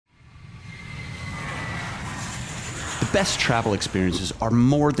best travel experiences are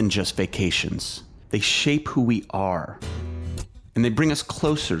more than just vacations. They shape who we are, and they bring us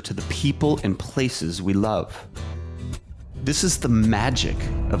closer to the people and places we love. This is the magic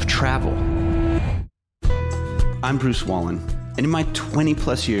of travel. I'm Bruce Wallen, and in my 20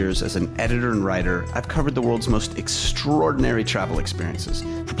 plus years as an editor and writer, I've covered the world's most extraordinary travel experiences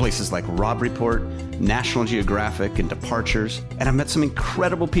for places like Robb Report, National Geographic, and Departures, and I've met some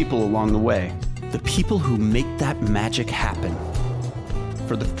incredible people along the way. The people who make that magic happen.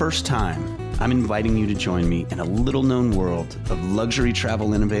 For the first time, I'm inviting you to join me in a little-known world of luxury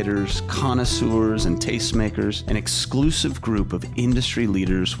travel innovators, connoisseurs, and tastemakers, an exclusive group of industry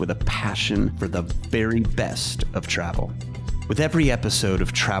leaders with a passion for the very best of travel. With every episode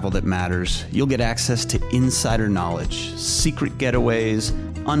of Travel That Matters, you'll get access to insider knowledge, secret getaways,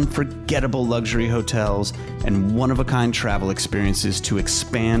 unforgettable luxury hotels, and one-of-a-kind travel experiences to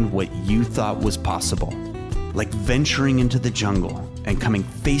expand what you thought was possible. Like venturing into the jungle and coming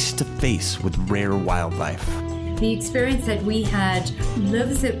face to face with rare wildlife. The experience that we had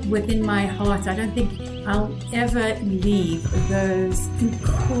lives within my heart. I don't think I'll ever leave those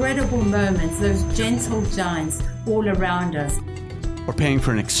incredible moments, those gentle giants all around us. Or paying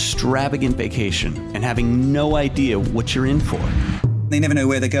for an extravagant vacation and having no idea what you're in for. They never know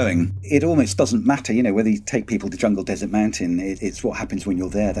where they're going. It almost doesn't matter, whether you take people to Jungle Desert Mountain. It's what happens when you're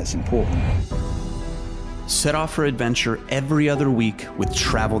there that's important. Set off for adventure every other week with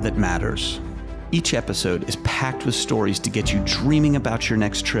Travel That Matters. Each episode is packed with stories to get you dreaming about your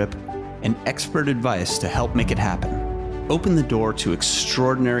next trip and expert advice to help make it happen. Open the door to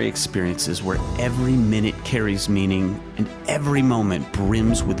extraordinary experiences where every minute carries meaning and every moment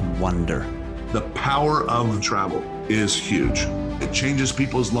brims with wonder. The power of travel is huge. It changes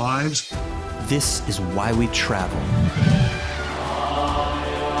people's lives. This is why we travel.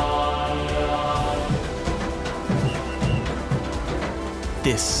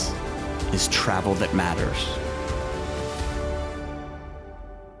 This is Travel That Matters.